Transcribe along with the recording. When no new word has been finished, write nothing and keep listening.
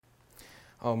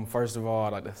First of all,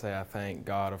 I'd like to say I thank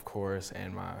God, of course,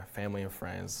 and my family and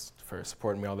friends for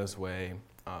supporting me all this way.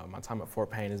 My time at Fort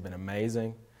Payne has been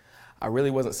amazing. I really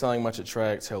wasn't selling much at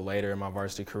track till later in my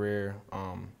varsity career.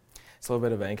 It's a little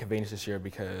bit of an inconvenience this year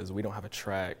because we don't have a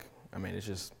track. I mean, it's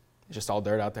just all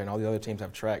dirt out there, and all the other teams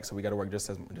have tracks, so we got to work just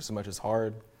as much as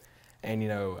hard. And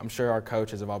I'm sure our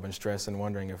coaches have all been stressing,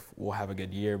 wondering if we'll have a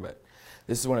good year, but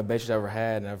this is one of the best years I've ever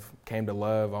had, and I've came to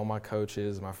love all my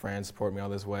coaches, my friends support me all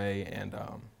this way, and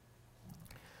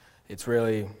it's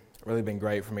really been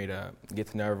great for me to get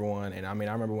to know everyone. And I mean,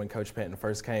 I remember when Coach Penton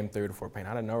first came through to Fort Payne,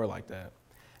 I didn't know her like that.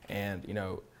 And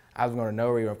I was going to know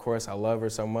her, of course, I love her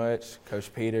so much.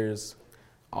 Coach Peters,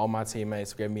 all my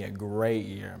teammates gave me a great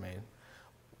year. I mean,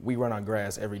 we run on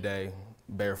grass every day,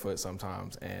 barefoot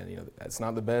sometimes, and that's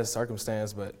not the best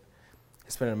circumstance, but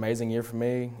it's been an amazing year for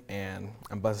me, and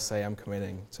I'm blessed to say I'm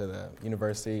committing to the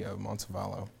University of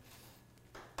Montevallo.